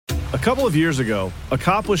A couple of years ago, a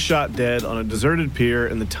cop was shot dead on a deserted pier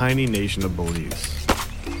in the tiny nation of Belize.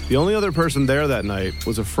 The only other person there that night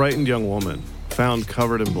was a frightened young woman, found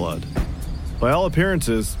covered in blood. By all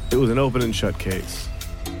appearances, it was an open and shut case.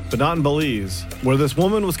 But not in Belize, where this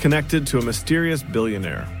woman was connected to a mysterious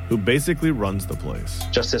billionaire who basically runs the place.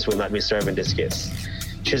 Justice will not be served in this case.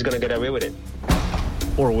 She's gonna get away with it.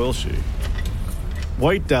 Or will she?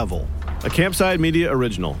 White Devil, a Campside Media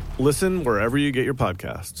original. Listen wherever you get your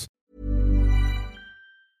podcasts.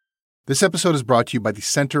 This episode is brought to you by the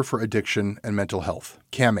Center for Addiction and Mental Health,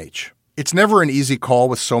 CAMH. It's never an easy call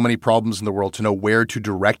with so many problems in the world to know where to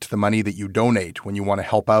direct the money that you donate when you want to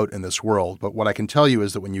help out in this world. But what I can tell you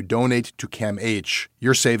is that when you donate to CAMH,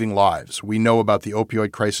 you're saving lives. We know about the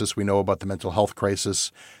opioid crisis. We know about the mental health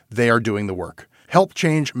crisis. They are doing the work. Help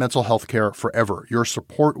change mental health care forever. Your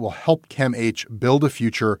support will help CAMH build a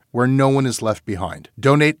future where no one is left behind.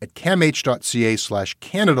 Donate at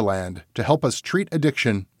camh.ca/Canadaland to help us treat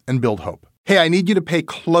addiction and build hope. Hey, I need you to pay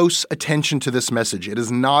close attention to this message. It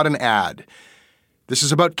is not an ad. This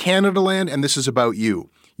is about Canadaland, and this is about you.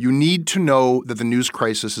 You need to know that the news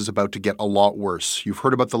crisis is about to get a lot worse. You've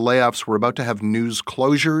heard about the layoffs. We're about to have news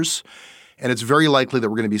closures, and it's very likely that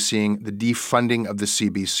we're going to be seeing the defunding of the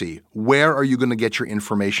CBC. Where are you going to get your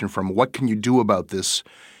information from? What can you do about this?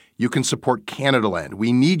 You can support Canadaland.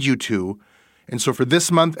 We need you to. And so for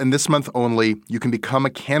this month and this month only, you can become a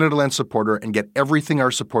Canadaland supporter and get everything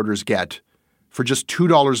our supporters get for just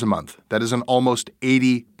 $2 a month. That is an almost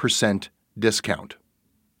 80% discount.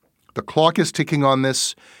 The clock is ticking on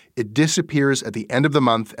this. It disappears at the end of the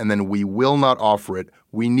month, and then we will not offer it.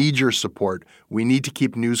 We need your support. We need to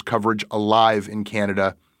keep news coverage alive in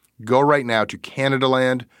Canada. Go right now to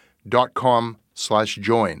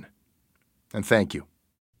canadaland.com/join. And thank you.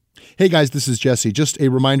 Hey guys, this is Jesse. Just a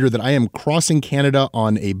reminder that I am crossing Canada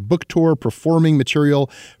on a book tour performing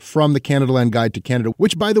material from the Canadaland Guide to Canada,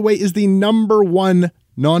 which, by the way, is the #1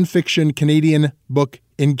 nonfiction Canadian book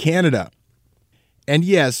in Canada. And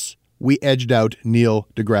yes, we edged out Neil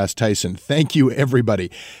deGrasse Tyson. Thank you,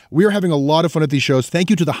 everybody. We are having a lot of fun at these shows.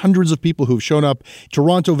 Thank you to the hundreds of people who've shown up.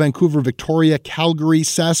 Toronto, Vancouver, Victoria, Calgary,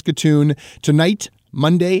 Saskatoon. Tonight,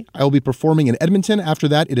 Monday, I will be performing in Edmonton. After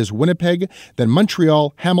that, it is Winnipeg, then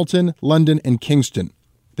Montreal, Hamilton, London, and Kingston.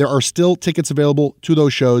 There are still tickets available to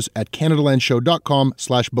those shows at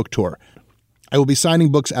CanadaLandShow.com/booktour. I will be signing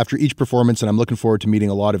books after each performance, and I'm looking forward to meeting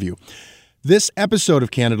a lot of you. This episode of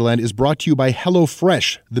Canadaland is brought to you by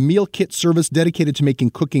HelloFresh, the meal kit service dedicated to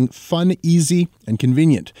making cooking fun, easy, and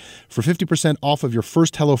convenient. For 50% off of your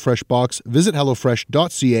first HelloFresh box, visit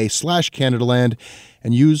HelloFresh.ca/Canadaland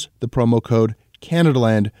and use the promo code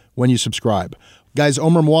Canadaland when you subscribe. Guys,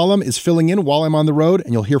 Omer Mwalem is filling in while I'm on the road,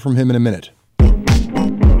 and you'll hear from him in a minute.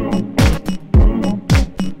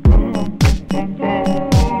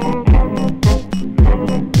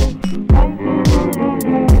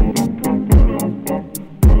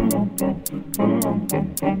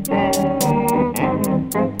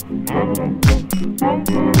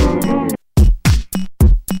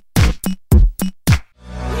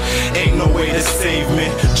 Ain't no way to save me.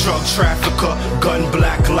 Drug trafficker, gun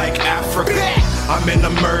black like Africa. I'm in a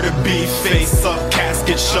murder beef, face up,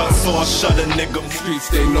 casket shut, so I shut a nigga. Streets,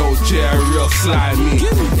 they know Jerry real slimy.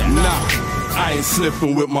 Nah, I ain't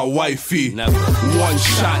slipping with my wifey. Never. One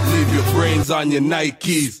shot, leave your brains on your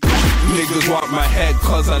Nikes. Niggas want my head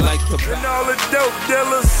cause I like to. And all the dope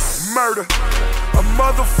dealers, murder. A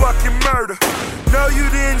motherfucking murder. No, you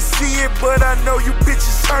didn't see it, but I know you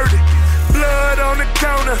bitches heard it. Blood on the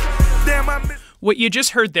counter. Damn, I miss. What you just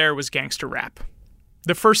heard there was gangster rap.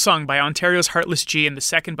 The first song by Ontario's Heartless G and the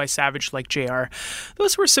second by Savage Like JR.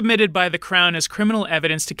 Those were submitted by the Crown as criminal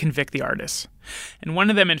evidence to convict the artists. And one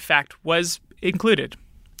of them, in fact, was included.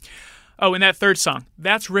 Oh, and that third song,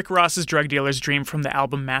 that's Rick Ross's Drug Dealer's Dream from the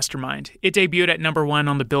album Mastermind. It debuted at #1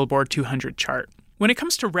 on the Billboard 200 chart. When it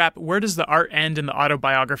comes to rap, where does the art end and the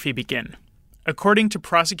autobiography begin? According to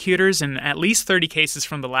prosecutors in at least 30 cases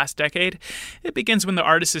from the last decade, it begins when the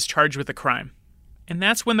artist is charged with a crime. And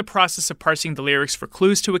that's when the process of parsing the lyrics for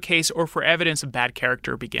clues to a case or for evidence of bad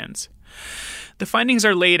character begins. The findings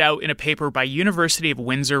are laid out in a paper by University of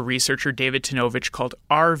Windsor researcher David Tinovich called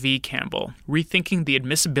R.V. Campbell, Rethinking the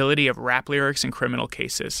Admissibility of Rap Lyrics in Criminal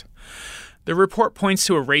Cases. The report points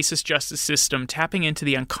to a racist justice system tapping into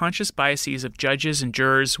the unconscious biases of judges and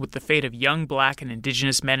jurors with the fate of young Black and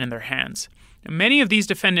Indigenous men in their hands. Many of these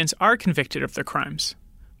defendants are convicted of their crimes.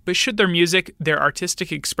 But should their music, their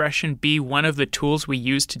artistic expression, be one of the tools we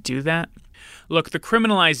use to do that? Look, the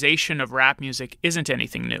criminalization of rap music isn't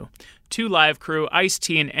anything new. 2 Live Crew,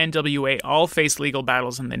 Ice-T, and NWA all faced legal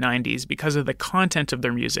battles in the 90s because of the content of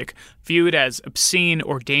their music, viewed as obscene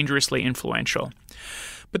or dangerously influential.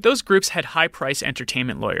 But those groups had high-price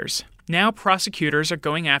entertainment lawyers. Now prosecutors are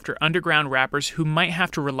going after underground rappers who might have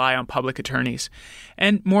to rely on public attorneys.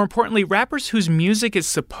 And more importantly, rappers whose music is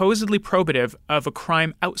supposedly probative of a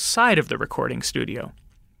crime outside of the recording studio.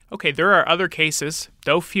 Okay, there are other cases,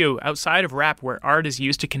 though few, outside of rap where art is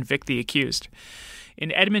used to convict the accused.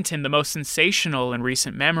 In Edmonton, the most sensational in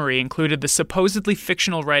recent memory included the supposedly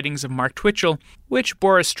fictional writings of Mark Twitchell, which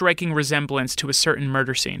bore a striking resemblance to a certain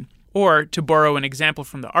murder scene. Or, to borrow an example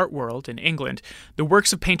from the art world in England, the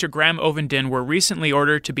works of painter Graham Ovenden were recently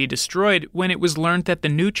ordered to be destroyed when it was learned that the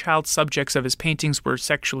new child subjects of his paintings were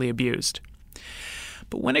sexually abused.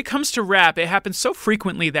 But when it comes to rap, it happens so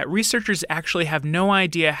frequently that researchers actually have no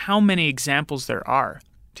idea how many examples there are.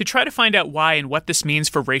 To try to find out why and what this means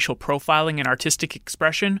for racial profiling and artistic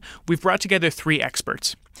expression, we've brought together 3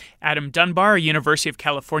 experts. Adam Dunbar, a University of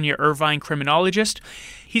California Irvine criminologist.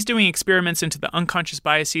 He's doing experiments into the unconscious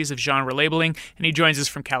biases of genre labeling, and he joins us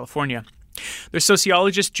from California. There's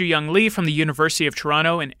sociologist Ju-Young Lee from the University of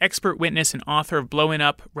Toronto, an expert witness and author of Blowing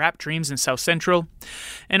Up, Rap Dreams in South Central.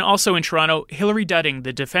 And also in Toronto, Hilary Dudding,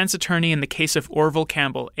 the defense attorney in the case of Orville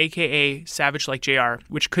Campbell, a.k.a. Savage Like JR,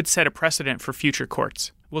 which could set a precedent for future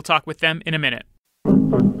courts. We'll talk with them in a minute.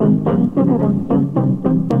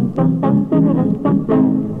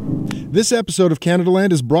 This episode of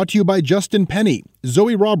Canadaland is brought to you by Justin Penny,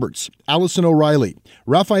 Zoe Roberts, Allison O'Reilly,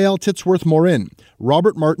 Raphael Titsworth-Morin,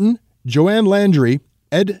 Robert Martin, Joanne Landry,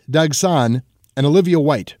 Ed Dagsan, and Olivia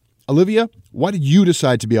White. Olivia, why did you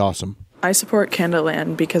decide to be awesome? I support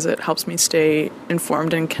Canadaland because it helps me stay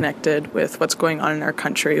informed and connected with what's going on in our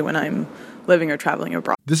country when I'm living or traveling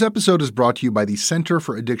abroad. This episode is brought to you by the Center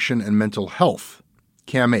for Addiction and Mental Health,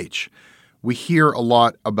 CAMH. We hear a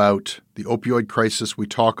lot about the opioid crisis. We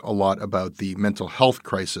talk a lot about the mental health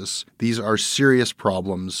crisis. These are serious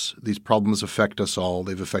problems. These problems affect us all.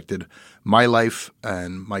 They've affected my life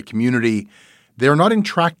and my community. They're not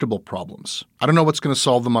intractable problems. I don't know what's going to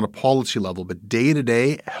solve them on a policy level, but day to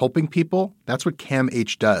day, helping people, that's what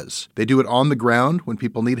CAMH does. They do it on the ground when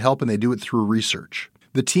people need help, and they do it through research.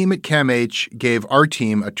 The team at CAMH gave our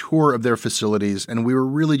team a tour of their facilities, and we were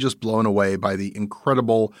really just blown away by the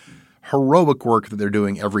incredible, heroic work that they're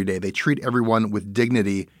doing every day. They treat everyone with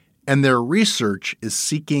dignity, and their research is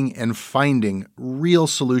seeking and finding real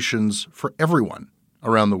solutions for everyone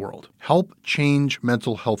around the world. Help change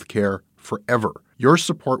mental health care forever. Your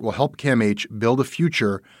support will help CAMH build a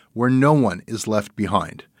future where no one is left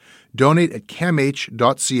behind. Donate at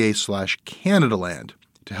camh.ca/Canadaland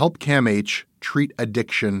to help CAMH treat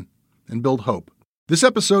addiction and build hope. This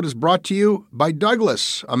episode is brought to you by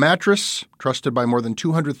Douglas, a mattress trusted by more than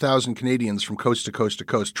 200,000 Canadians from coast to coast to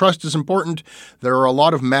coast. Trust is important. There are a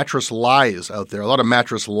lot of mattress lies out there, a lot of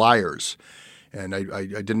mattress liars. And I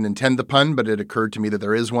didn't intend the pun, but it occurred to me that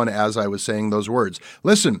there is one as I was saying those words.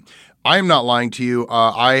 Listen, I am not lying to you.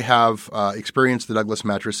 I have experienced the Douglas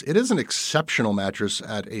mattress. It is an exceptional mattress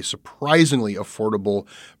at a surprisingly affordable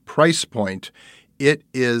price point. It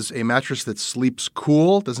is a mattress that sleeps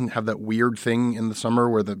cool, doesn't have that weird thing in the summer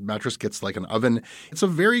where the mattress gets like an oven. It's a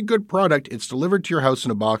very good product. It's delivered to your house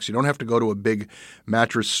in a box. You don't have to go to a big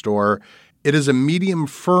mattress store. It is a medium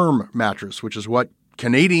firm mattress, which is what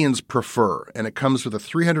Canadians prefer, and it comes with a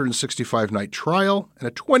 365-night trial and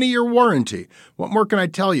a 20-year warranty. What more can I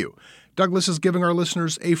tell you? Douglas is giving our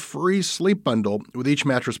listeners a free sleep bundle with each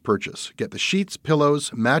mattress purchase. Get the sheets,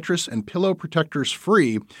 pillows, mattress, and pillow protectors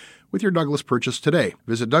free with your Douglas purchase today.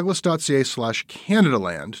 Visit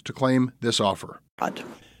douglas.ca/Canadaland to claim this offer.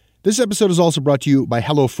 This episode is also brought to you by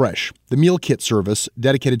HelloFresh, the meal kit service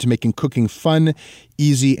dedicated to making cooking fun,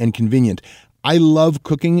 easy, and convenient. I love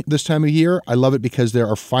cooking this time of year. I love it because there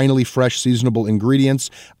are finally fresh, seasonable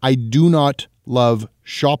ingredients. I do not love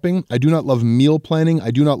shopping. I do not love meal planning.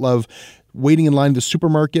 I do not love waiting in line at the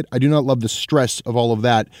supermarket. I do not love the stress of all of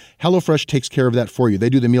that. HelloFresh takes care of that for you.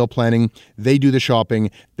 They do the meal planning. They do the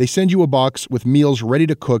shopping. They send you a box with meals ready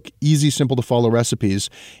to cook, easy, simple to follow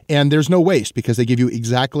recipes. And there's no waste because they give you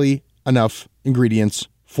exactly enough ingredients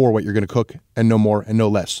for what you're going to cook, and no more and no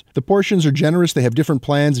less. The portions are generous. They have different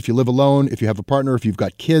plans if you live alone, if you have a partner, if you've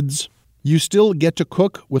got kids. You still get to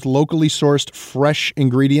cook with locally sourced fresh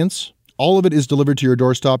ingredients. All of it is delivered to your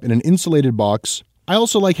doorstep in an insulated box. I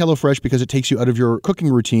also like HelloFresh because it takes you out of your cooking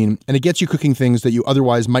routine and it gets you cooking things that you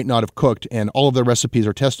otherwise might not have cooked, and all of their recipes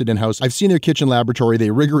are tested in-house. I've seen their kitchen laboratory. They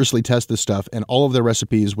rigorously test this stuff, and all of their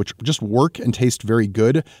recipes, which just work and taste very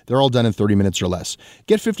good, they're all done in 30 minutes or less.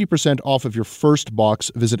 Get 50% off of your first box.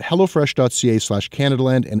 Visit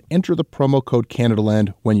hellofresh.ca/Canadaland and enter the promo code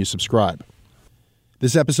Canadaland when you subscribe.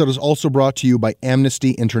 This episode is also brought to you by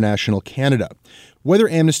Amnesty International Canada. Whether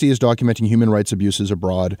Amnesty is documenting human rights abuses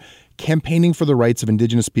abroad, campaigning for the rights of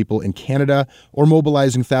Indigenous people in Canada, or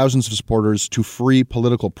mobilizing thousands of supporters to free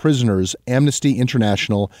political prisoners, Amnesty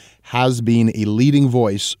International has been a leading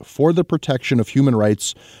voice for the protection of human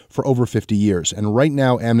rights for over 50 years. And right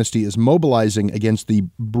now, Amnesty is mobilizing against the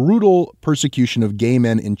brutal persecution of gay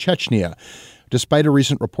men in Chechnya, despite a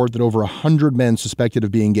recent report that over 100 men suspected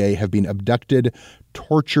of being gay have been abducted,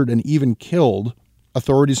 tortured, and even killed.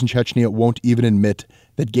 Authorities in Chechnya won't even admit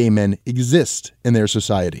that gay men exist in their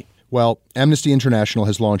society. Well, Amnesty International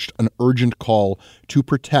has launched an urgent call to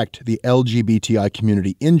protect the LGBTI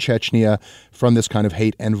community in Chechnya from this kind of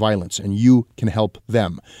hate and violence, and you can help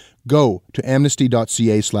them. Go to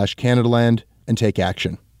amnesty.ca/Canadaland and take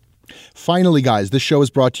action. Finally, guys, this show is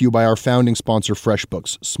brought to you by our founding sponsor,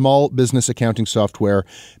 FreshBooks, small business accounting software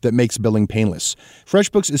that makes billing painless.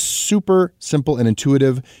 FreshBooks is super simple and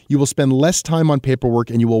intuitive. You will spend less time on paperwork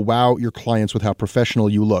and you will wow your clients with how professional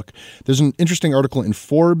you look. There's an interesting article in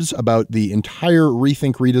Forbes about the entire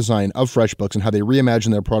redesign of FreshBooks and how they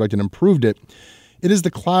reimagined their product and improved it. It is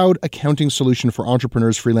the cloud accounting solution for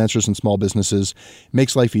entrepreneurs, freelancers, and small businesses.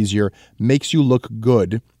 Makes life easier, makes you look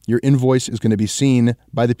good. Your invoice is going to be seen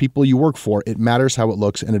by the people you work for. It matters how it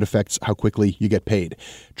looks, and it affects how quickly you get paid.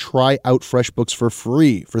 Try out FreshBooks for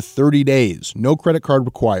free for 30 days. No credit card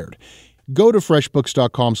required. Go to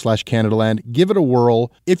freshbooks.com/Canadaland. Give it a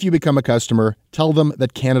whirl. If you become a customer, tell them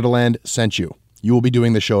that Canadaland sent you. You will be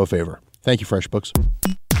doing the show a favor. Thank you, FreshBooks.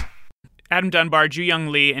 Adam Dunbar, Ju-Young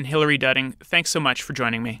Lee, and Hilary Dudding, thanks so much for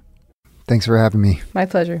joining me. Thanks for having me. My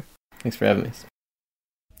pleasure. Thanks for having me.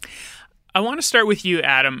 I want to start with you,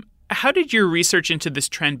 Adam. How did your research into this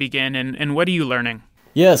trend begin, and what are you learning?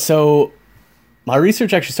 Yeah, so my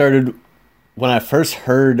research actually started when I first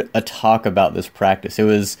heard a talk about this practice. It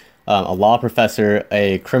was a law professor,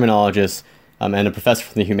 a criminologist, and a professor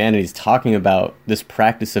from the humanities talking about this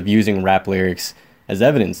practice of using rap lyrics as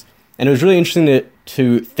evidence. And it was really interesting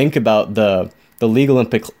to think about the legal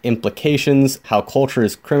implications, how culture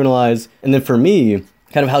is criminalized, and then for me,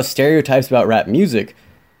 kind of how stereotypes about rap music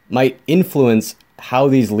might influence how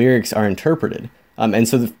these lyrics are interpreted. And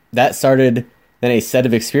so that started then a set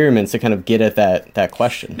of experiments to kind of get at that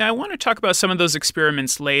question. Now, I want to talk about some of those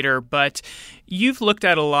experiments later, but you've looked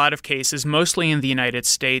at a lot of cases, mostly in the United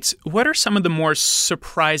States. What are some of the more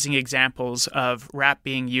surprising examples of rap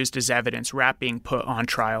being used as evidence, rap being put on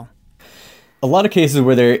trial? A lot of cases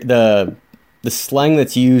where the slang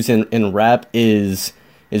that's used in rap is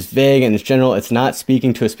vague and it's general. It's not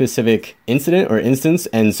speaking to a specific incident or instance,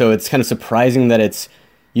 and so it's kind of surprising that it's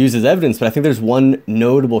used as evidence. But I think there's one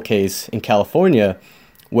notable case in California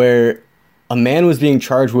where a man was being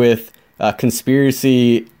charged with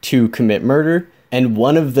conspiracy to commit murder, and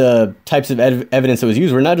one of the types of evidence that was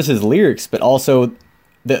used were not just his lyrics, but also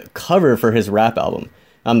the cover for his rap album.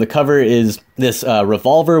 The cover is this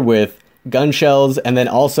revolver with gun shells, and then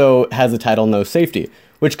also has the title No Safety,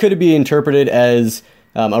 which could be interpreted as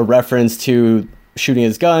a reference to shooting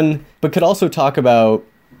his gun, but could also talk about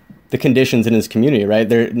the conditions in his community, right?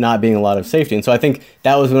 There not being a lot of safety. And so I think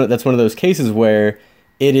that's one of those cases where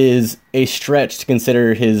it is a stretch to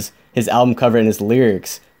consider his album cover and his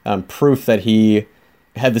lyrics proof that he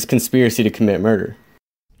had this conspiracy to commit murder.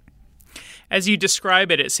 As you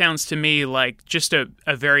describe it, it sounds to me like just a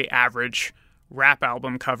very average rap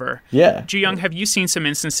album cover. Yeah. Ju-Young, have you seen some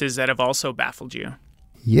instances that have also baffled you?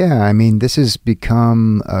 Yeah, I mean, this has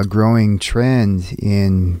become a growing trend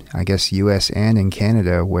in, I guess, U.S. and in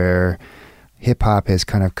Canada, where hip-hop has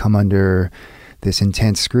kind of come under this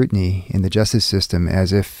intense scrutiny in the justice system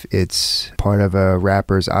as if it's part of a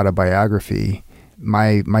rapper's autobiography.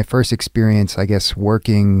 My first experience, I guess,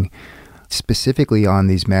 working specifically on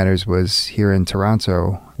these matters was here in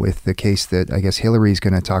Toronto with the case that I guess Hilary's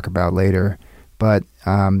going to talk about later. But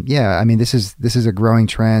yeah, I mean, this is a growing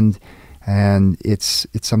trend, and it's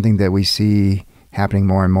something that we see happening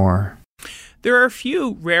more and more. There are a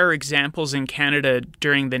few rare examples in Canada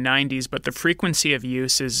during the 90s, but the frequency of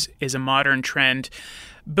use is a modern trend.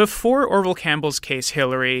 Before Orville Campbell's case,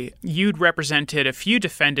 Hilary, you'd represented a few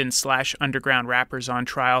defendants/underground rappers on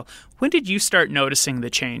trial. When did you start noticing the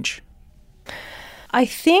change? I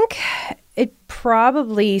think it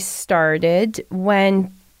probably started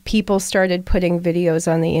when people started putting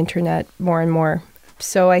videos on the internet more and more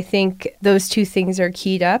So I think those two things are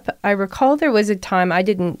keyed up. I recall there was a time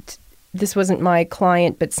this wasn't my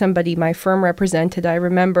client, but somebody my firm represented. I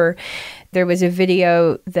remember there was a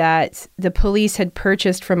video that the police had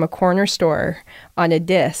purchased from a corner store on a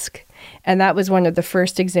disc. And that was one of the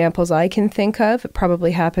first examples I can think of. It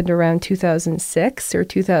probably happened around 2006 or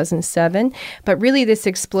 2007. But really this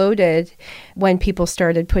exploded when people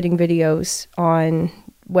started putting videos on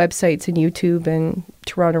websites and YouTube and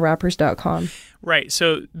TorontoRappers.com. Right.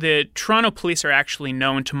 So the Toronto police are actually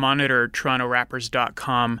known to monitor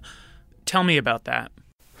TorontoRappers.com. Tell me about that.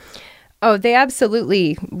 Oh, they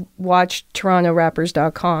absolutely watch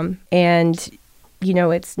TorontoRappers.com. And, you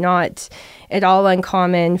know, it's not at all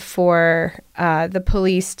uncommon for the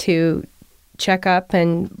police to check up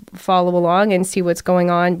and follow along and see what's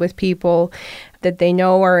going on with people that they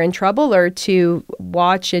know are in trouble, or to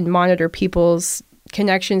watch and monitor people's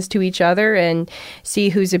connections to each other and see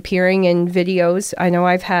who's appearing in videos. I know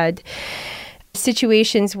I've had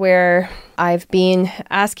situations where I've been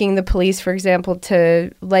asking the police, for example, to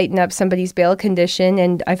lighten up somebody's bail condition,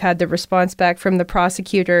 and I've had the response back from the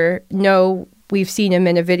prosecutor, no, we've seen him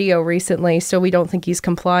in a video recently, so we don't think he's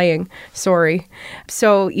complying. Sorry.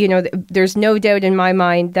 So, you know, there's no doubt in my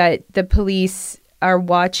mind that the police are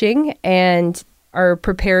watching and are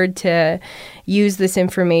prepared to use this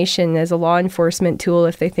information as a law enforcement tool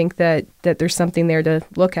if they think that there's something there to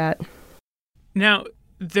look at. Now,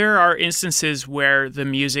 there are instances where the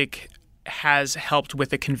music has helped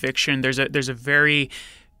with a conviction. There's a very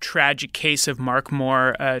tragic case of Mark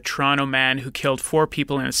Moore, a Toronto man who killed 4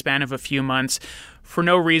 people in a span of a few months for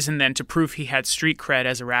no reason than to prove he had street cred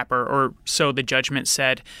as a rapper, or so the judgment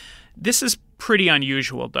said. This is pretty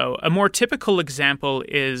unusual, though. A more typical example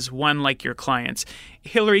is one like your client's.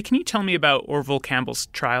 Hillary, can you tell me about Orville Campbell's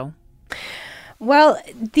trial? Well,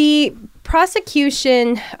 the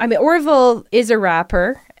prosecution, Orville is a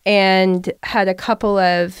rapper and had a couple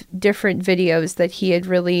of different videos that he had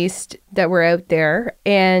released that were out there.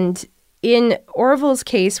 And in Orville's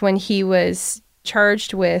case, when he was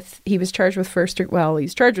charged with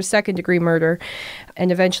second-degree murder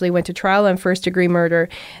and eventually went to trial on first-degree murder,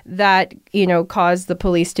 that, you know, caused the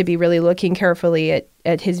police to be really looking carefully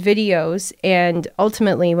at his videos. And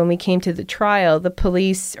ultimately, when we came to the trial, the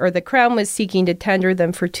police, or the Crown, was seeking to tender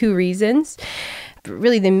them for 2 reasons.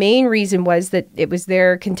 Really, the main reason was that it was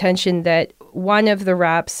their contention that one of the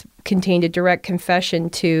raps contained a direct confession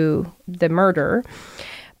to the murder.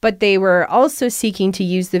 But they were also seeking to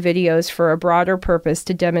use the videos for a broader purpose,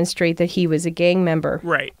 to demonstrate that he was a gang member.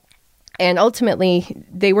 Right. And ultimately,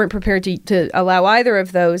 they weren't prepared to allow either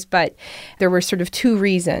of those, but there were sort of 2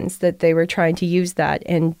 reasons that they were trying to use that.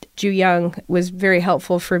 And Ju Young was very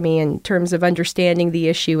helpful for me in terms of understanding the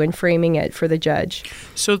issue and framing it for the judge.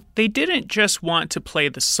 So they didn't just want to play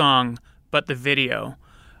the song, but the video.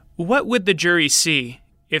 What would the jury see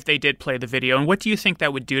if they did play the video, and what do you think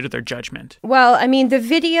that would do to their judgment? Well, I mean, the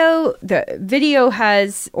video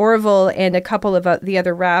has Orville and a couple of the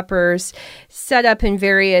other rappers set up in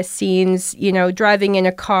various scenes, you know, driving in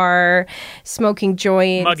a car, smoking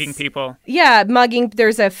joints. Mugging people. Yeah, mugging.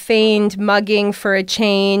 There's a feigned mugging for a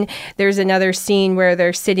chain. There's another scene where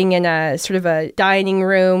they're sitting in a sort of a dining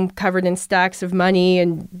room covered in stacks of money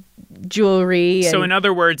and jewelry. So in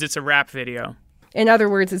other words, it's a rap video. In other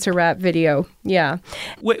words, it's a rap video. Yeah.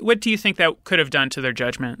 What do you think that could have done to their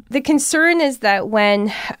judgment? The concern is that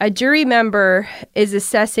when a jury member is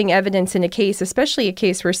assessing evidence in a case, especially a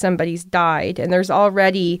case where somebody's died, and there's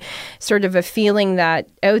already sort of a feeling that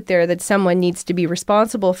out there that someone needs to be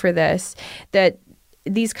responsible for this, that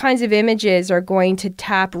these kinds of images are going to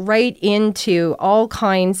tap right into all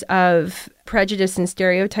kinds of prejudice and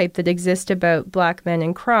stereotype that exist about Black men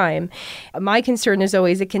in crime. My concern is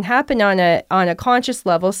always it can happen on a conscious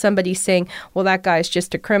level. Somebody saying, well, that guy's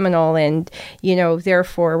just a criminal, and, you know,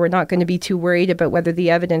 therefore we're not going to be too worried about whether the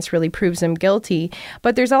evidence really proves him guilty.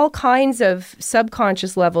 But there's all kinds of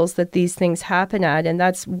subconscious levels that these things happen at, and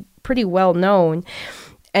that's pretty well known.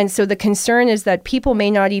 And so the concern is that people may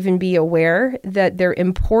not even be aware that they're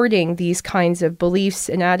importing these kinds of beliefs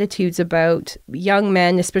and attitudes about young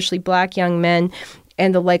men, especially Black young men,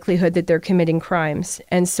 and the likelihood that they're committing crimes.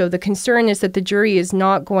 And so the concern is that the jury is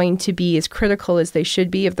not going to be as critical as they should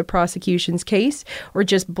be of the prosecution's case, or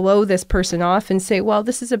just blow this person off and say, well,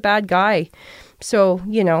 this is a bad guy. So,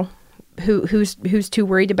 you know, who's too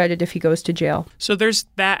worried about it if he goes to jail? So there's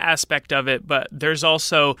that aspect of it, but there's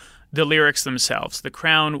also the lyrics themselves. The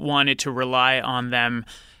Crown wanted to rely on them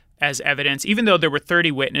as evidence, even though there were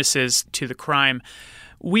 30 witnesses to the crime.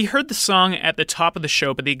 We heard the song at the top of the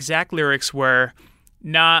show, but the exact lyrics were,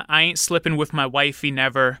 nah, I ain't slipping with my wifey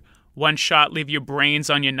never. One shot, leave your brains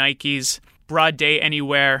on your Nikes. broad day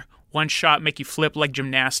anywhere, one shot make you flip like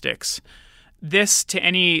gymnastics. This, to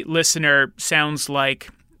any listener, sounds like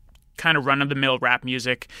kind of run-of-the-mill rap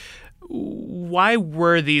music. Why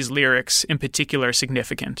were these lyrics in particular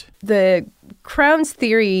significant? The Crown's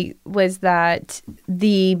theory was that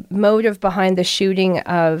the motive behind the shooting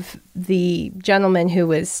of the gentleman who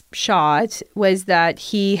was shot was that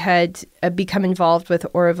he had become involved with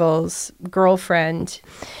Orville's girlfriend,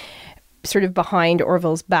 sort of behind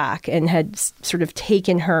Orville's back, and had sort of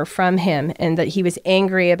taken her from him, and that he was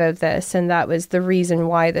angry about this, and that was the reason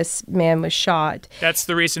why this man was shot. That's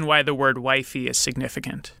the reason why the word wifey is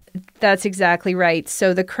significant. That's exactly right.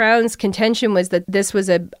 So the Crown's contention was that this was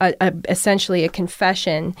essentially a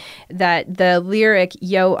confession, that the lyric,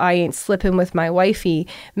 "Yo, I ain't slipping with my wifey,"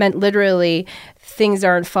 meant literally things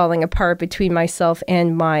aren't falling apart between myself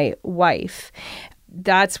and my wife.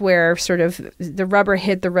 That's where sort of the rubber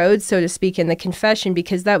hit the road, so to speak, in the confession,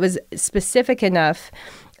 because that was specific enough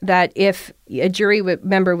that if a jury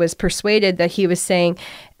member was persuaded that he was saying,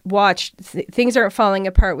 watch, things aren't falling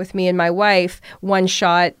apart with me and my wife, one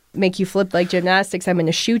shot, make you flip like gymnastics, I'm going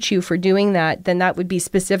to shoot you for doing that, then that would be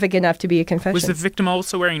specific enough to be a confession. Was the victim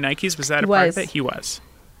also wearing Nikes? Was that a part of it? He was.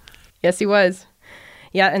 Yes, he was.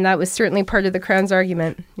 Yeah, and that was certainly part of the Crown's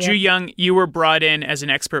argument. Yeah. Ju Young, you were brought in as an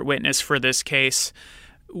expert witness for this case.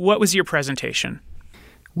 What was your presentation?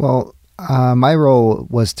 Well, my role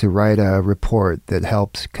was to write a report that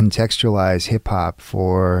helped contextualize hip-hop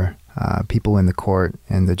for people in the court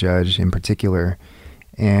and the judge in particular.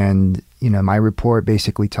 And, my report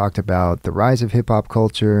basically talked about the rise of hip-hop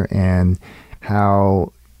culture and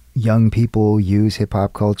how young people use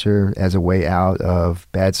hip-hop culture as a way out of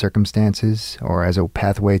bad circumstances or as a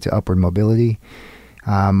pathway to upward mobility.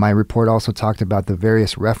 My report also talked about the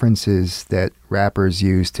various references that rappers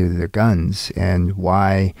use to their guns and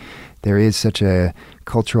why there is such a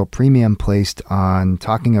cultural premium placed on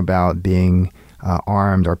talking about being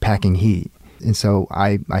armed or packing heat. And so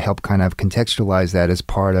I help kind of contextualize that as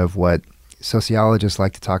part of what sociologists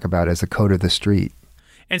like to talk about as the code of the street.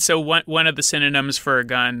 And so one of the synonyms for a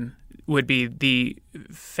gun would be the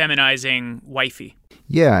feminizing wifey.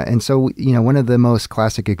 Yeah, and so, one of the most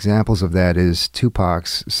classic examples of that is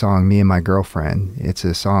Tupac's song, Me and My Girlfriend. It's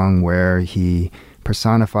a song where he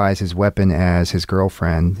personifies his weapon as his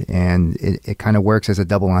girlfriend, and it kind of works as a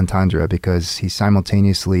double entendre because he's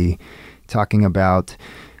simultaneously talking about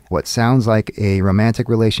what sounds like a romantic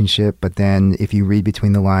relationship, but then if you read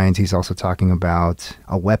between the lines, he's also talking about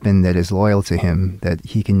a weapon that is loyal to him, that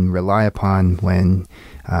he can rely upon when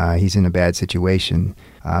he's in a bad situation.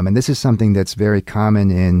 And this is something that's very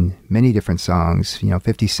common in many different songs.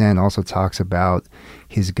 50 Cent also talks about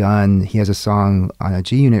his gun. He has a song on a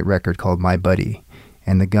G-Unit record called My Buddy,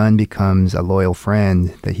 and the gun becomes a loyal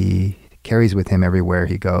friend that he carries with him everywhere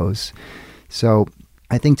he goes. So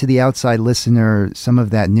I think to the outside listener, some of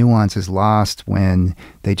that nuance is lost when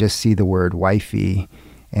they just see the word wifey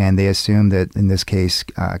and they assume that, in this case,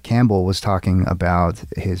 Campbell was talking about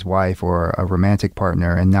his wife or a romantic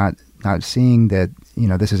partner, and not seeing that,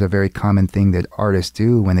 this is a very common thing that artists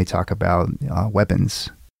do when they talk about weapons.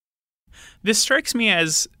 This strikes me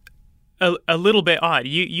as a little bit odd.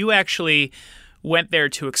 You actually went there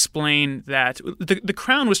to explain that the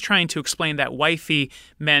Crown was trying to explain that wifey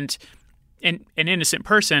meant an innocent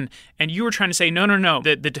person, and you were trying to say, no,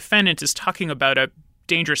 the defendant is talking about a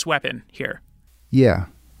dangerous weapon here. Yeah,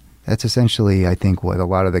 that's essentially, I think, what a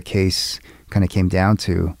lot of the case kind of came down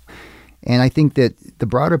to. And I think that the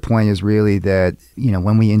broader point is really that,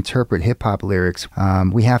 when we interpret hip-hop lyrics,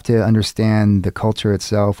 we have to understand the culture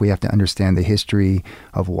itself. We have to understand the history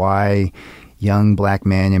of why young black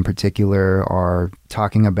men in particular are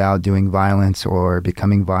talking about doing violence or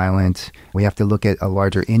becoming violent. We have to look at a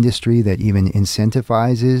larger industry that even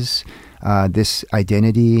incentivizes this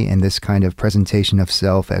identity and this kind of presentation of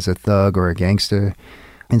self as a thug or a gangster.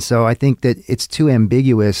 And so I think that it's too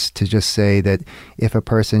ambiguous to just say that if a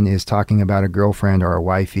person is talking about a girlfriend or a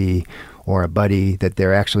wifey or a buddy, that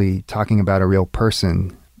they're actually talking about a real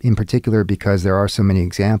person, in particular because there are so many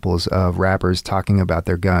examples of rappers talking about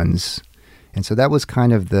their guns. And so that was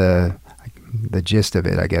kind of the gist of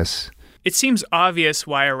it, I guess. It seems obvious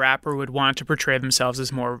why a rapper would want to portray themselves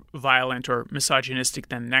as more violent or misogynistic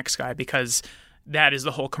than the next guy, because that is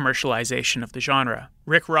the whole commercialization of the genre.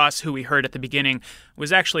 Rick Ross, who we heard at the beginning,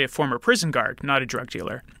 was actually a former prison guard, not a drug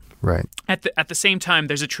dealer. Right. At the same time,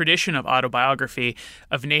 there's a tradition of autobiography,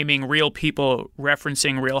 of naming real people,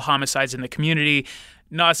 referencing real homicides in the community.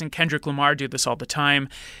 Nas and Kendrick Lamar do this all the time.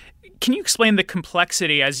 Can you explain the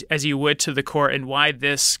complexity as you would to the court and why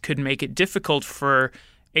this could make it difficult for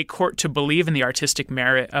a court to believe in the artistic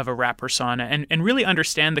merit of a rap persona and really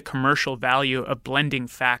understand the commercial value of blending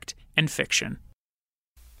fact and fiction.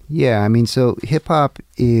 Yeah, I mean, so hip-hop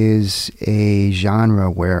is a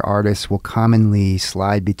genre where artists will commonly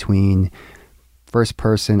slide between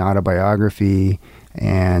first-person autobiography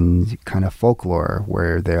and kind of folklore,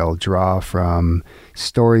 where they'll draw from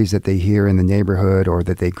stories that they hear in the neighborhood or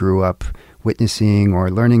that they grew up witnessing or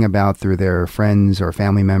learning about through their friends or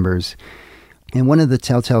family members. And one of the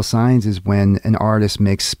telltale signs is when an artist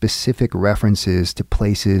makes specific references to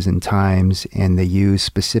places and times and they use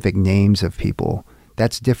specific names of people.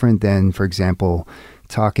 That's different than, for example,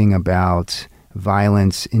 talking about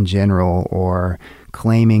violence in general or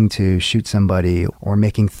claiming to shoot somebody or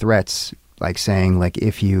making threats, like saying, like,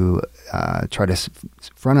 if you try to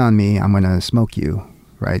front on me, I'm going to smoke you,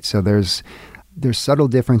 right? So there's subtle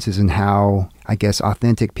differences in how, I guess,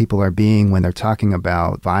 authentic people are being when they're talking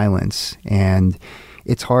about violence. And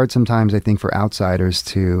it's hard sometimes, I think, for outsiders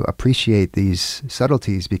to appreciate these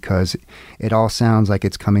subtleties because it all sounds like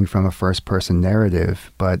it's coming from a first-person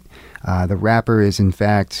narrative. But the rapper is, in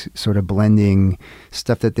fact, sort of blending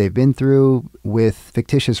stuff that they've been through with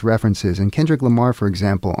fictitious references. And Kendrick Lamar, for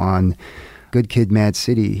example, on Good Kid, Mad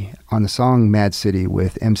City, on the song Mad City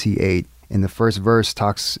with MC8, in the first verse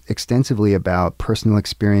talks extensively about personal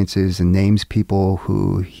experiences and names people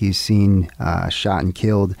who he's seen shot and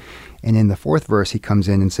killed. And in the fourth verse, he comes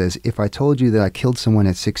in and says, if I told you that I killed someone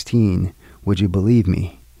at 16, would you believe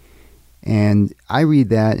me? And I read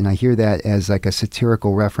that and I hear that as like a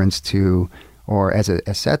satirical reference to, or as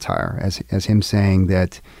a satire, as him saying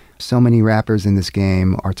that so many rappers in this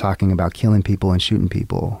game are talking about killing people and shooting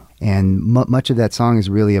people. And much of that song is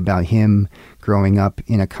really about him growing up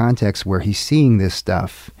in a context where he's seeing this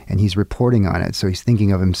stuff and he's reporting on it. So he's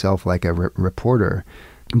thinking of himself like a reporter.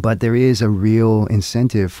 But there is a real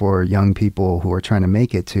incentive for young people who are trying to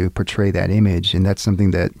make it to portray that image. And that's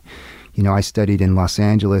something that, you know, I studied in Los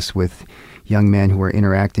Angeles with young men who were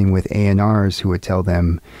interacting with A&Rs who would tell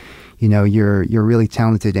them, you know, you're a really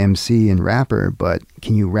talented MC and rapper, but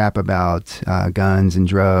can you rap about guns and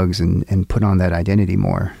drugs and put on that identity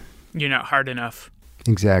more? You're not hard enough.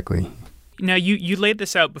 Exactly. Now, you laid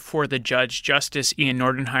this out before the judge, Justice Ian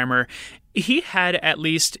Nordenheimer. He had, at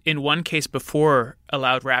least in one case before,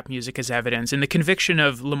 allowed rap music as evidence in the conviction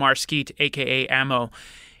of Lamar Skeet, a.k.a. Ammo.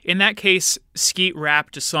 In that case, Skeet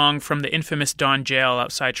rapped a song from the infamous Don Jail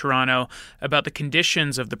outside Toronto about the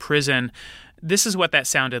conditions of the prison. This is what that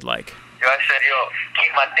sounded like. Yo, I said,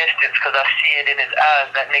 keep my distance, cause I see it in his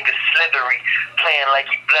eyes. That nigga slithery, playing like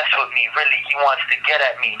he blessed with me. Really, he wants to get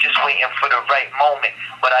at me, just waiting for the right moment.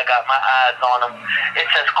 But I got my eyes on him.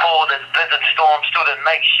 It's as cold as blizzard storms through the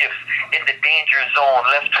night shifts. In the danger zone,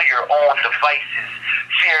 left to your own devices.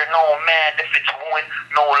 Fear no man if it's wooing,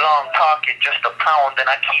 no long talking, just a pound and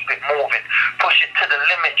I keep it moving. Push it to the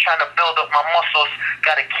limit, trying to build up my muscles.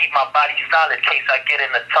 Gotta keep my body solid in case I get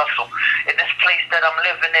in a tussle. In this place that I'm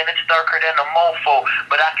living in, it's darker than a mofo,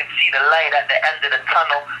 but I can see the light at the end of the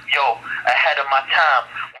tunnel. Yo, ahead of my time.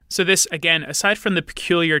 So this, again, aside from the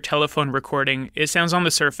peculiar telephone recording, it sounds on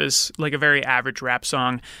the surface like a very average rap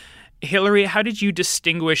song. Hillary, how did you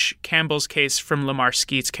distinguish Campbell's case from Lamar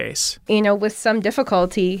Skeet's case? You know, with some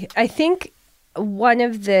difficulty. I think one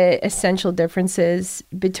of the essential differences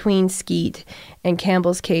between Skeet and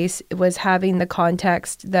Campbell's case was having the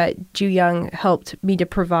context that Ju Young helped me to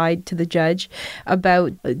provide to the judge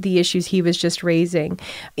about the issues he was just raising.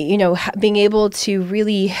 You know, being able to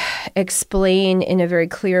really explain in a very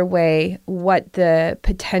clear way what the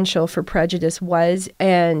potential for prejudice was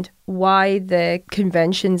and why the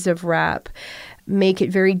conventions of rap make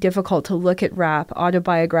it very difficult to look at rap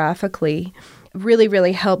autobiographically really,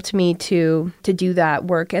 really helped me to do that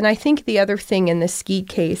work. And I think the other thing in the Skeet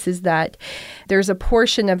case is that there's a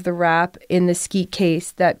portion of the rap in the Skeet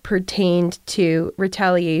case that pertained to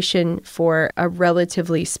retaliation for a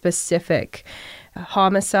relatively specific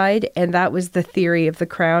homicide, and that was the theory of the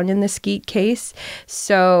Crown in the Skeet case.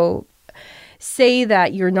 So say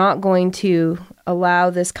that you're not going to allow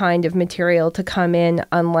this kind of material to come in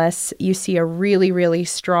unless you see a really, really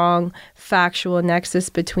strong factual nexus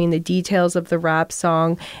between the details of the rap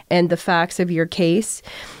song and the facts of your case.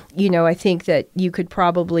 You know, I think that you could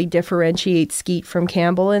probably differentiate Skeet from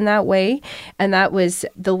Campbell in that way. And that was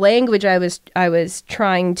the language I was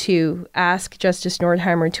trying to ask Justice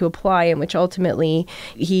Nordenheimer to apply, and which ultimately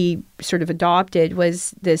he sort of adopted,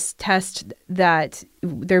 was this test that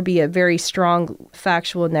there be a very strong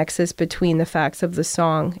factual nexus between the facts of the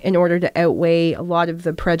song in order to outweigh a lot of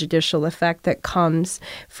the prejudicial effect that comes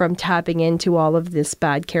from tapping into all of this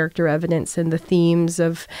bad character evidence and the themes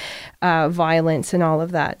of violence and all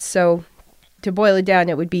of that. So to boil it down,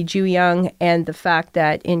 it would be Ju Young and the fact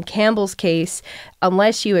that in Campbell's case,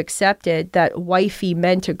 unless you accepted that wifey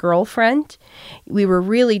meant a girlfriend, we were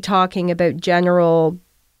really talking about general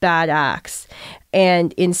bad acts.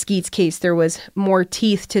 And in Skeet's case, there was more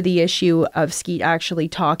teeth to the issue of Skeet actually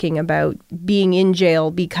talking about being in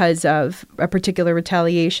jail because of a particular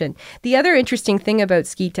retaliation. The other interesting thing about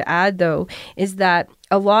Skeet to add, though, is that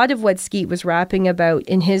a lot of what Skeet was rapping about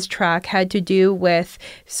in his track had to do with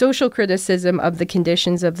social criticism of the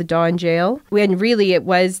conditions of the Don jail. When really it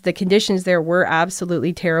was the conditions there were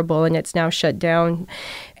absolutely terrible, and it's now shut down.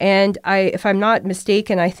 And if I'm not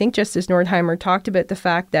mistaken, I think Justice Nordheimer talked about the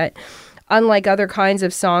fact that unlike other kinds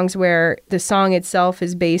of songs where the song itself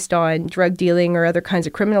is based on drug dealing or other kinds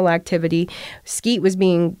of criminal activity, Skeet was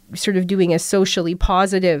doing a socially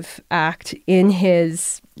positive act in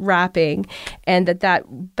his rapping, and that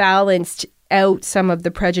balanced out some of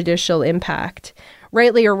the prejudicial impact.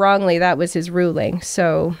 Rightly or wrongly, that was his ruling.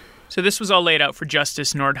 So this was all laid out for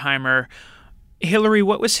Justice Nordheimer. Hillary,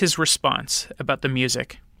 what was his response about the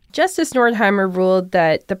music? Justice Nordheimer ruled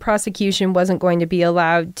that the prosecution wasn't going to be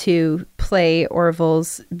allowed to play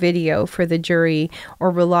Orville's video for the jury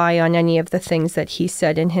or rely on any of the things that he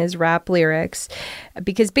said in his rap lyrics,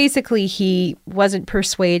 because basically he wasn't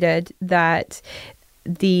persuaded that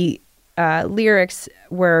the lyrics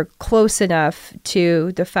were close enough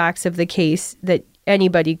to the facts of the case that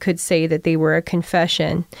anybody could say that they were a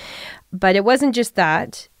confession. But it wasn't just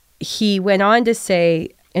that. He went on to say,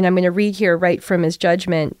 and I'm going to read here right from his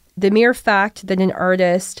judgment, the mere fact that an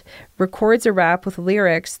artist records a rap with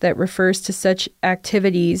lyrics that refers to such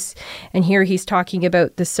activities, and here he's talking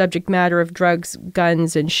about the subject matter of drugs,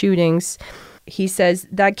 guns, and shootings, he says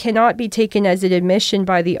that cannot be taken as an admission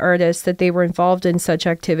by the artist that they were involved in such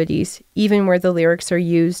activities, even where the lyrics are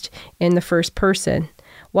used in the first person.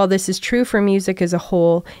 While this is true for music as a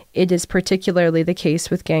whole, it is particularly the case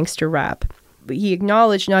with gangster rap. He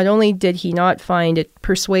acknowledged not only did he not find it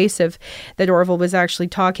persuasive that Orville was actually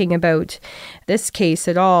talking about this case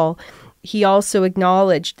at all, he also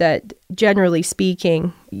acknowledged that, generally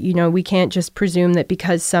speaking, we can't just presume that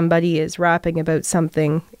because somebody is rapping about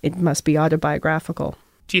something, it must be autobiographical.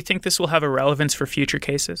 Do you think this will have a relevance for future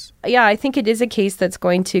cases? Yeah, I think it is a case that's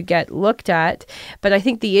going to get looked at, but I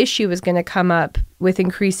think the issue is going to come up with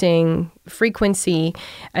increasing frequency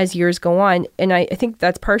as years go on. And I think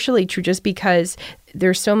that's partially true just because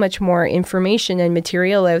there's so much more information and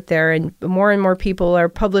material out there, and more people are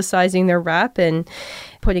publicizing their rap and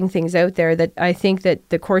putting things out there, that I think that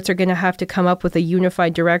the courts are going to have to come up with a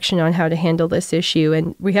unified direction on how to handle this issue.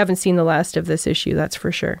 And we haven't seen the last of this issue, that's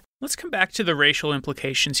for sure. Let's come back to the racial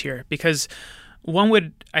implications here, because one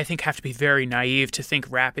would, I think, have to be very naive to think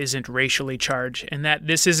rap isn't racially charged and that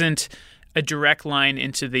this isn't a direct line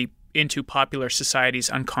into popular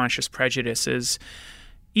society's unconscious prejudices.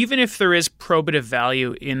 Even if there is probative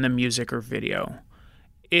value in the music or video,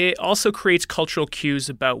 it also creates cultural cues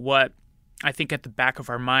about what I think at the back of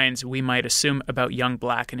our minds we might assume about young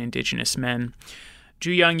Black and Indigenous men.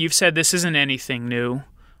 Ju Young, you've said this isn't anything new.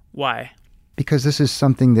 Why? Because this is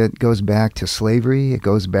something that goes back to slavery. It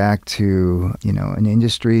goes back to, an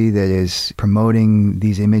industry that is promoting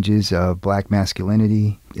these images of Black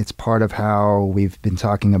masculinity. It's part of how we've been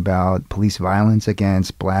talking about police violence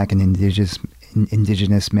against Black and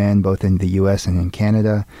Indigenous men, both in the U.S. and in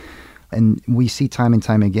Canada. And we see time and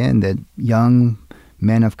time again that young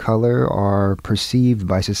men of color are perceived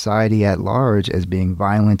by society at large as being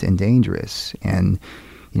violent and dangerous. And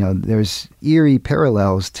there's eerie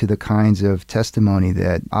parallels to the kinds of testimony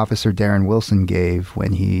that Officer Darren Wilson gave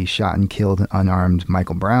when he shot and killed unarmed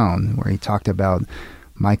Michael Brown, where he talked about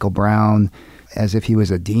Michael Brown as if he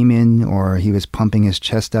was a demon or he was pumping his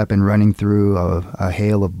chest up and running through a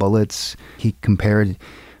hail of bullets. He compared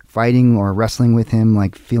fighting or wrestling with him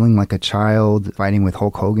like feeling like a child fighting with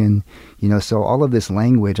Hulk Hogan. So all of this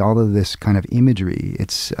language, all of this kind of imagery,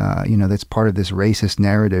 it's, that's part of this racist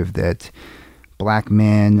narrative that Black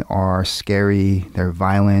men are scary, they're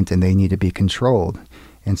violent, and they need to be controlled.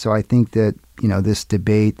 And so I think that, this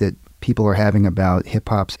debate that people are having about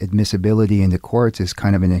hip-hop's admissibility into courts is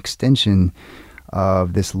kind of an extension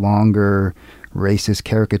of this longer racist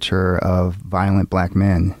caricature of violent Black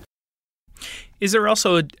men. Is there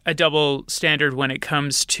also a double standard when it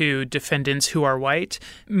comes to defendants who are white?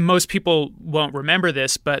 Most people won't remember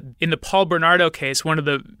this, but in the Paul Bernardo case, one of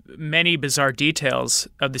the many bizarre details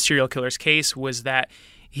of the serial killer's case was that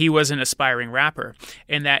he was an aspiring rapper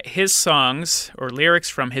and that his songs or lyrics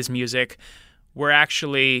from his music were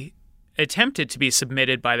actually attempted to be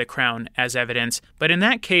submitted by the Crown as evidence. But in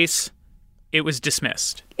that case, it was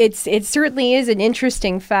dismissed. It certainly is an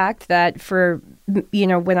interesting fact that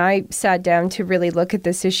when I sat down to really look at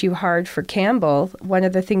this issue hard for Campbell, one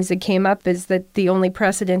of the things that came up is that the only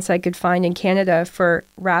precedents I could find in Canada for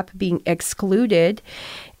rap being excluded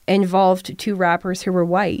involved two rappers who were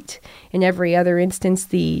white. In every other instance,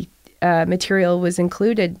 the material was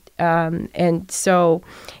included. And so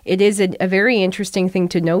it is a very interesting thing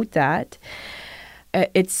to note that.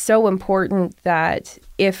 It's so important that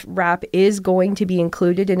if rap is going to be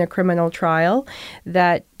included in a criminal trial,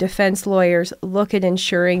 that defense lawyers look at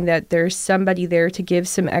ensuring that there's somebody there to give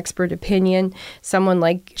some expert opinion, someone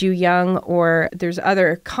like Ju Young, or there's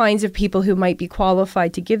other kinds of people who might be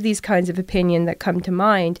qualified to give these kinds of opinion that come to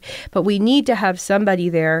mind. But we need to have somebody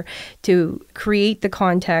there to create the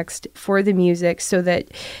context for the music so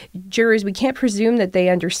that jurors, we can't presume that they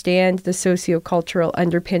understand the sociocultural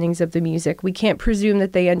underpinnings of the music. We can't presume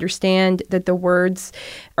that they understand that the words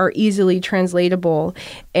are easily translatable.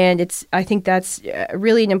 And I think that's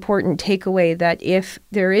really an important takeaway, that if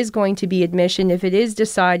there is going to be admission, if it is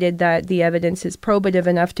decided that the evidence is probative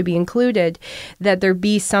enough to be included, that there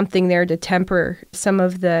be something there to temper some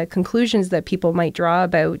of the conclusions that people might draw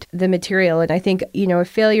about the material. And I think, a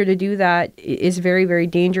failure to do that is very, very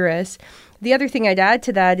dangerous. The other thing I'd add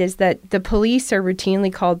to that is that the police are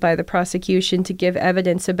routinely called by the prosecution to give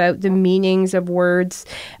evidence about the meanings of words,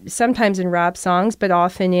 sometimes in rap songs, but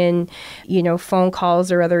often in, phone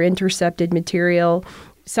calls or other intercepted material.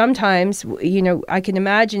 Sometimes, I can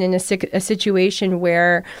imagine in a situation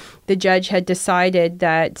where the judge had decided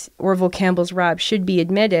that Orville Campbell's rap should be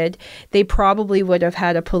admitted, they probably would have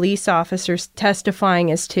had a police officer testifying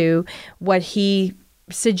as to what he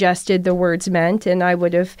suggested the words meant, and I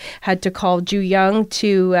would have had to call Ju Young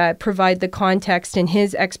to provide the context and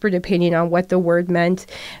his expert opinion on what the word meant,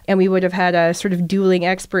 and we would have had a sort of dueling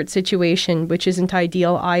expert situation, which isn't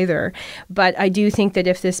ideal either. But I do think that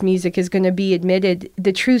if this music is going to be admitted,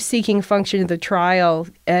 the truth-seeking function of the trial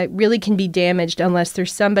really can be damaged unless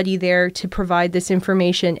there's somebody there to provide this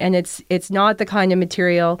information, and it's not the kind of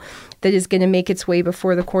material that is going to make its way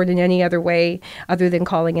before the court in any other way other than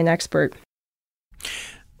calling an expert.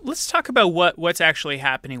 Let's talk about what's actually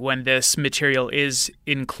happening when this material is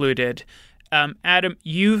included. Adam,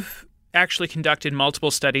 you've actually conducted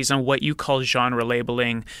multiple studies on what you call genre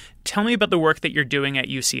labeling. Tell me about the work that you're doing at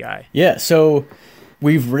UCI. Yeah, so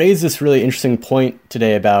we've raised this really interesting point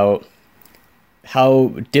today about how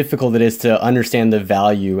difficult it is to understand the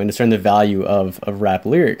value and discern the value of rap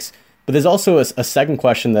lyrics. But there's also a second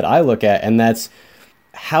question that I look at, and that's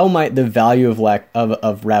how might the value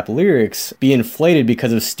of rap lyrics be inflated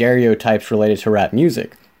because of stereotypes related to rap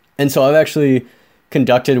music? And so I've actually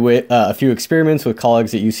conducted a few experiments with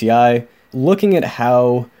colleagues at UCI looking at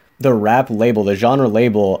how the rap label, the genre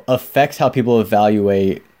label, affects how people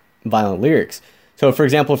evaluate violent lyrics. So for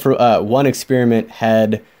example, for one experiment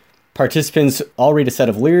had participants all read a set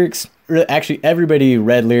of lyrics. Actually, everybody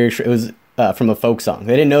read lyrics. It was from a folk song.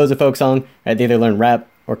 They didn't know it was a folk song. Right? They either learned rap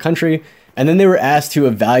or country. And then they were asked to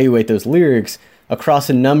evaluate those lyrics across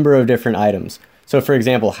a number of different items. So for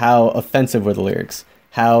example, how offensive were the lyrics?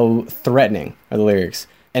 How threatening are the lyrics?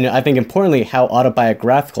 And I think importantly, how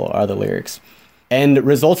autobiographical are the lyrics? And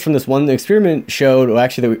results from this one experiment showed, or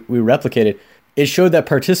actually that we replicated, it showed that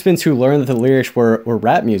participants who learned that the lyrics were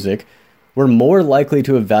rap music were more likely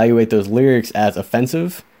to evaluate those lyrics as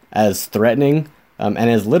offensive, as threatening, and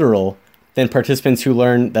as literal than participants who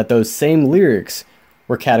learned that those same lyrics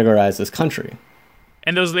were categorized as country.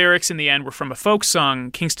 And those lyrics in the end were from a folk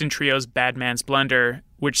song, Kingston Trio's Bad Man's Blunder,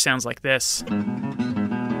 which sounds like this.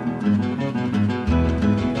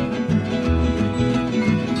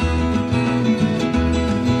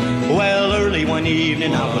 Well, early one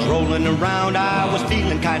evening I was rolling around, I was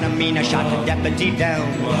feeling kind of mean, I shot the deputy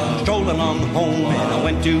down. Strolled along home and I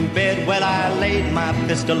went to bed. Well, I laid my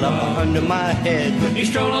pistol up under my head. He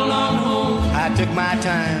strolled along home, I took my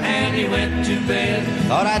time, and he went to bed.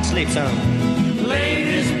 Thought I'd sleep some. Laid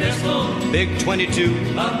his pistol, big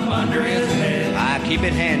 22, up under his head. I keep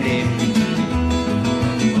it handy.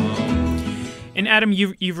 And Adam,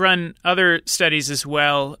 you've run other studies as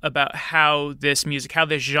well about how this music, how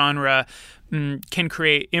this genre can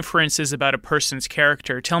create inferences about a person's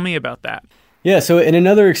character. Tell me about that. Yeah, so in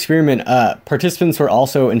another experiment, participants were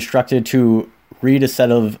also instructed to read a set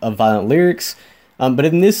of violent lyrics. But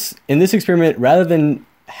in this experiment, rather than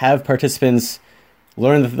have participants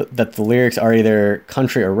learn that the lyrics are either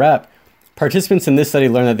country or rap, participants in this study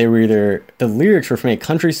learned that the lyrics were from a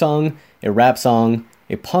country song, a rap song,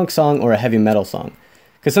 a punk song, or a heavy metal song.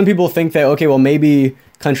 Because some people think that, okay, well, maybe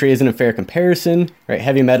country isn't a fair comparison, right?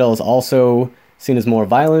 Heavy metal is also seen as more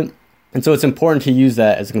violent. And so it's important to use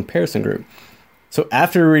that as a comparison group. So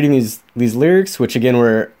after reading these lyrics, which again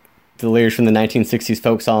were the lyrics from the 1960s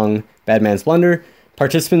folk song Bad Man's Blunder,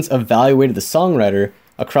 participants evaluated the songwriter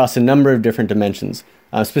across a number of different dimensions,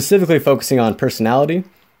 specifically focusing on personality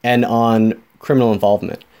and on criminal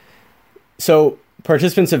involvement. So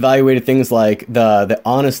participants evaluated things like the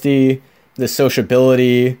honesty, the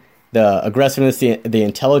sociability, the aggressiveness, the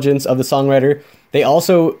intelligence of the songwriter. They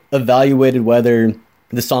also evaluated whether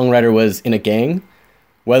the songwriter was in a gang,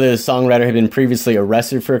 whether the songwriter had been previously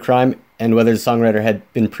arrested for a crime, and whether the songwriter had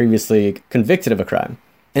been previously convicted of a crime.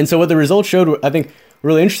 And so what the results showed, I think,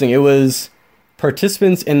 really interesting. It was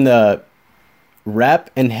participants in the rap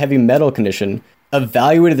and heavy metal condition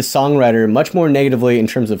evaluated the songwriter much more negatively in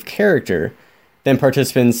terms of character than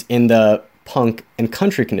participants in the punk and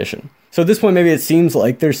country condition. So at this point, maybe it seems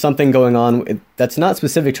like there's something going on that's not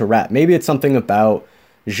specific to rap. Maybe it's something about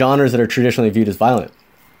genres that are traditionally viewed as violent.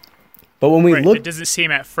 But when we look, it doesn't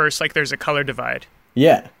seem at first like there's a color divide.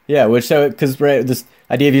 Yeah, because this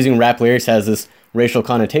idea of using rap lyrics has this racial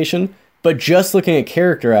connotation, but just looking at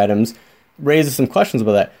character items raises some questions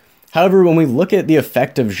about that. However, when we look at the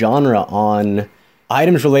effect of genre on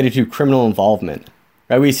items related to criminal involvement,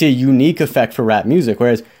 right, we see a unique effect for rap music,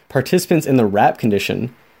 whereas participants in the rap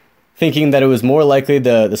condition, thinking that it was more likely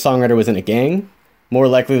the songwriter was in a gang, more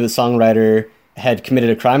likely the songwriter had committed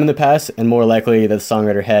a crime in the past, and more likely that the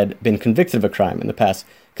songwriter had been convicted of a crime in the past,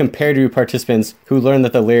 compared to participants who learned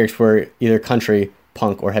that the lyrics were either country,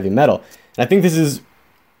 punk, or heavy metal. And I think this is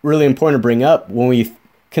really important to bring up when we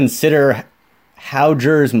consider how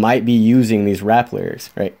jurors might be using these rap lyrics,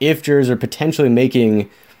 right? If jurors are potentially making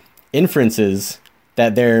inferences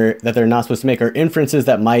that they're not supposed to make, or inferences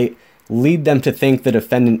that might lead them to think the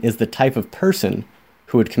defendant is the type of person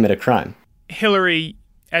who would commit a crime. Hillary,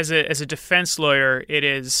 as a defense lawyer, it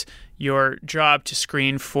is your job to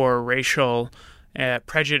screen for racial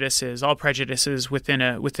prejudices, all prejudices within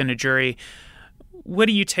a jury. What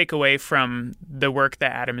do you take away from the work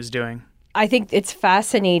that Adam is doing? I think it's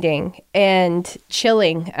fascinating and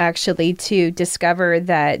chilling, actually, to discover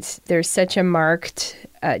that there's such a marked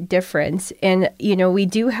difference. And, we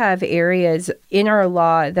do have areas in our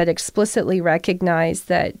law that explicitly recognize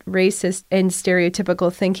that racist and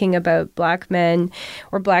stereotypical thinking about Black men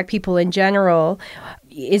or Black people in general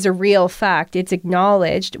is a real fact. It's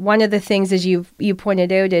acknowledged. One of the things, as you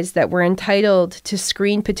pointed out, is that we're entitled to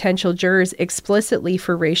screen potential jurors explicitly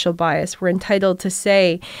for racial bias. We're entitled to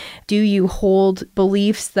say, do you hold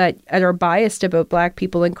beliefs that are biased about Black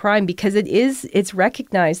people in crime? Because it's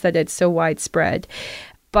recognized that it's so widespread.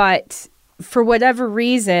 But for whatever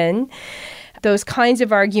reason, those kinds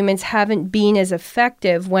of arguments haven't been as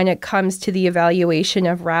effective when it comes to the evaluation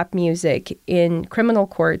of rap music in criminal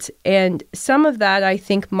courts. And some of that, I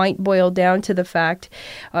think, might boil down to the fact,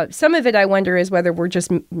 some of it, I wonder, is whether we're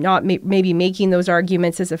just not maybe making those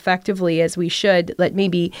arguments as effectively as we should. Like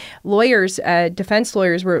maybe lawyers, defense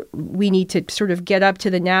lawyers, we need to sort of get up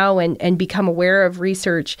to the now and become aware of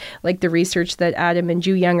research like the research that Adam and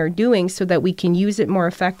Ju Young are doing so that we can use it more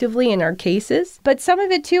effectively in our cases. But some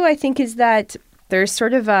of it, too, I think, is that there's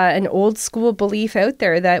sort of an old school belief out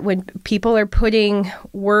there that when people are putting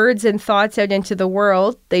words and thoughts out into the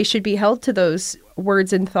world, they should be held to those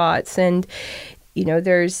words and thoughts. And,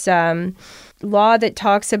 there's law that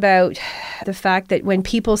talks about the fact that when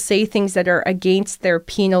people say things that are against their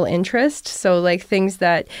penal interest, so like things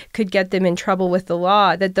that could get them in trouble with the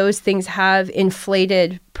law, that those things have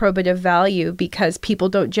inflated probative value because people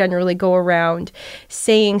don't generally go around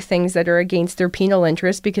saying things that are against their penal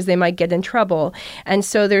interest because they might get in trouble. And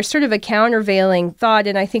so there's sort of a countervailing thought,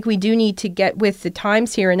 and I think we do need to get with the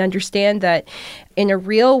times here and understand that in a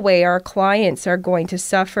real way, our clients are going to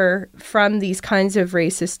suffer from these kinds of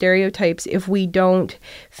racist stereotypes if we don't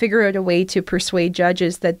figure out a way to persuade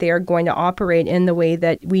judges that they are going to operate in the way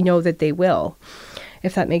that we know that they will,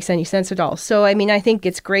 if that makes any sense at all. So, I think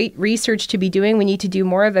it's great research to be doing. We need to do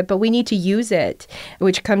more of it, but we need to use it,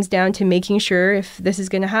 which comes down to making sure if this is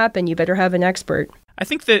going to happen, you better have an expert. I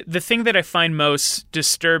think that the thing that I find most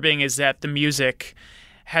disturbing is that the music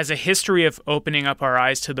has a history of opening up our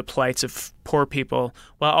eyes to the plights of poor people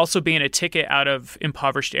while also being a ticket out of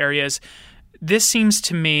impoverished areas. This seems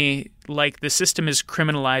to me like the system is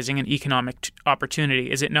criminalizing an economic opportunity,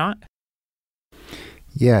 is it not?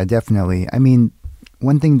 Yeah, definitely.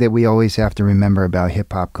 One thing that we always have to remember about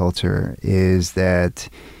hip-hop culture is that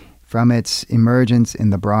from its emergence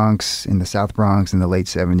in the Bronx, in the South Bronx in the late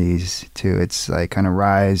 70s, to its like kind of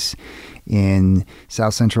rise in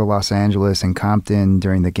South Central Los Angeles and Compton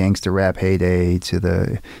during the gangster rap heyday, to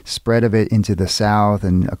the spread of it into the South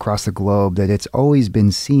and across the globe, that it's always been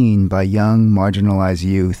seen by young, marginalized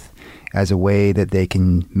youth as a way that they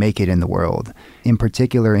can make it in the world. In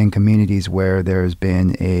particular, in communities where there's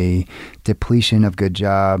been a depletion of good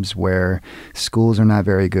jobs, where schools are not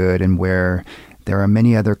very good, and where there are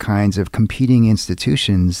many other kinds of competing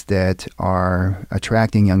institutions that are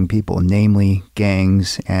attracting young people, namely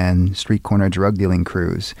gangs and street corner drug dealing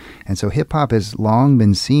crews. And so hip hop has long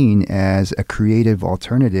been seen as a creative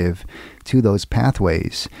alternative to those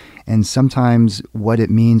pathways. And sometimes what it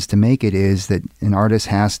means to make it is that an artist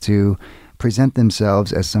has to present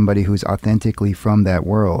themselves as somebody who's authentically from that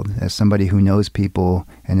world, as somebody who knows people,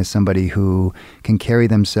 and as somebody who can carry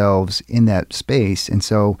themselves in that space. And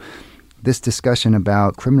so this discussion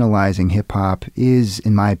about criminalizing hip-hop is,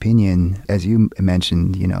 in my opinion, as you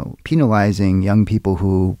mentioned, penalizing young people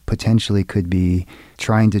who potentially could be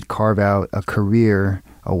trying to carve out a career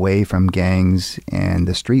away from gangs and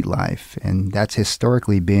the street life. And that's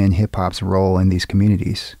historically been hip-hop's role in these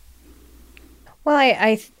communities. Well,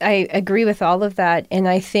 I agree with all of that. And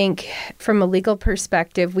I think from a legal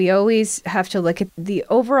perspective, we always have to look at the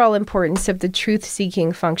overall importance of the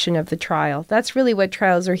truth-seeking function of the trial. That's really what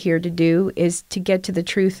trials are here to do, is to get to the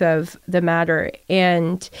truth of the matter.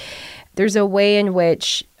 And there's a way in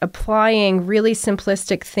which applying really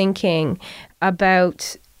simplistic thinking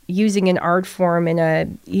about using an art form in a,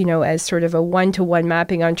 as sort of a one-to-one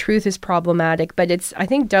mapping on truth is problematic, but it's, I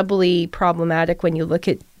think, doubly problematic when you look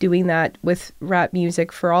at doing that with rap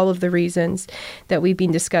music for all of the reasons that we've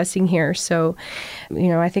been discussing here. So,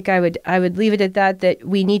 I think I would leave it at that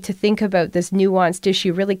we need to think about this nuanced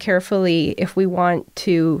issue really carefully if we want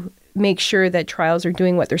to make sure that trials are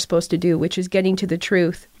doing what they're supposed to do, which is getting to the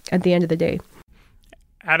truth at the end of the day.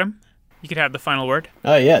 Adam? You could have the final word.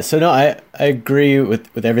 Yeah. So, no, I agree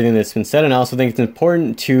with everything that's been said. And I also think it's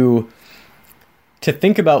important to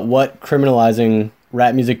think about what criminalizing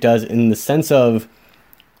rap music does in the sense of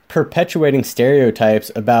perpetuating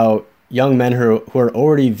stereotypes about young men who are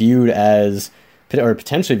already viewed as, or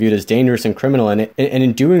potentially viewed as, dangerous and criminal. And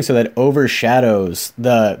in doing so, that overshadows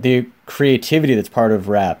the creativity that's part of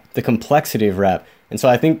rap, the complexity of rap. And so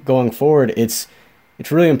I think going forward, it's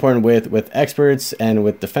really important with experts and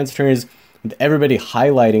with defense attorneys, with everybody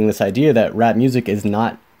highlighting this idea that rap music is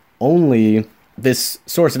not only this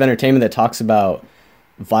source of entertainment that talks about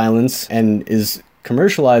violence and is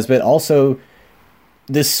commercialized, but also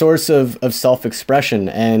this source of self-expression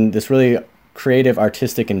and this really creative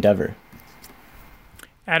artistic endeavor.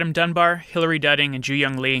 Adam Dunbar, Hilary Dudding, and Ju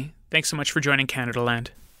Young Lee, thanks so much for joining Canada Land.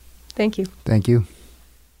 Thank you. Thank you.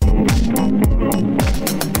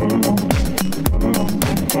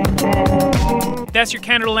 That's your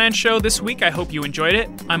Canada Land show this week. I hope you enjoyed it.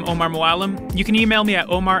 I'm Omar Mualim. You can email me at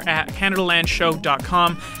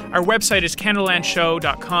omar@canadalandshow.com. Our website is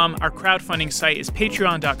canadalandshow.com. Our crowdfunding site is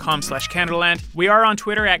patreon.com/canadaland. We are on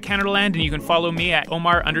Twitter at CanadaLand, and you can follow me at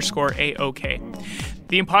Omar_AOK.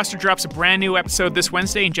 The Imposter drops a brand new episode this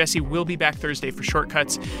Wednesday, and Jesse will be back Thursday for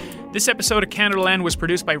Shortcuts. This episode of Canada Land was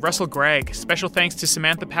produced by Russell Gregg. Special thanks to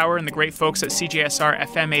Samantha Power and the great folks at CJSR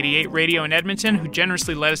FM 88 Radio in Edmonton, who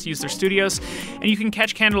generously let us use their studios. And you can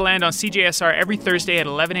catch Canada Land on CJSR every Thursday at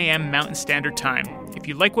 11 a.m. Mountain Standard Time. If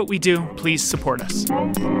you like what we do, please support us.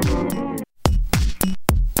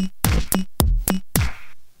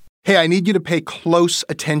 Hey, I need you to pay close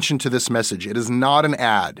attention to this message. It is not an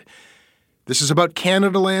ad. This is about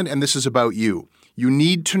Canada Land, and this is about you. You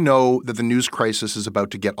need to know that the news crisis is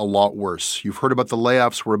about to get a lot worse. You've heard about the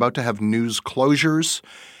layoffs. We're about to have news closures,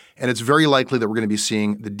 and it's very likely that we're going to be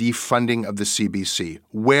seeing the defunding of the CBC.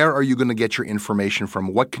 Where are you going to get your information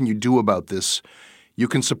from? What can you do about this? You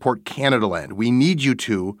can support Canada Land. We need you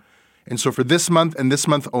to. And so for this month and this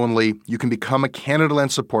month only, you can become a Canada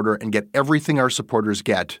Land supporter and get everything our supporters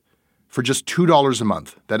get for just $2 a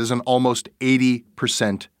month. That is an almost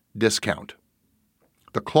 80% discount.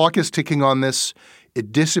 The clock is ticking on this.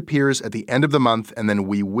 It disappears at the end of the month, and then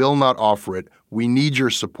we will not offer it. We need your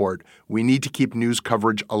support. We need to keep news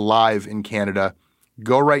coverage alive in Canada.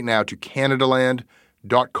 Go right now to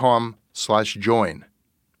canadaland.com/join.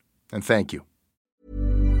 And thank you.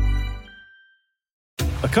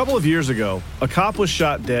 A couple of years ago, a cop was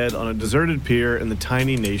shot dead on a deserted pier in the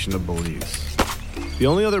tiny nation of Belize. The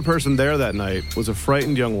only other person there that night was a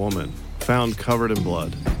frightened young woman, found covered in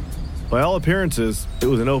blood. By all appearances, it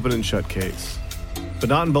was an open and shut case. But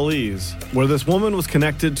not in Belize, where this woman was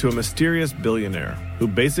connected to a mysterious billionaire who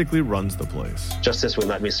basically runs the place. Justice will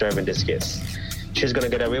not be served in this case. she's gonna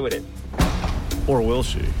get away with it. Or will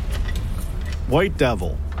she? White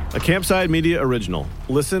Devil, a Campside Media original.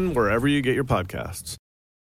 Listen wherever you get your podcasts.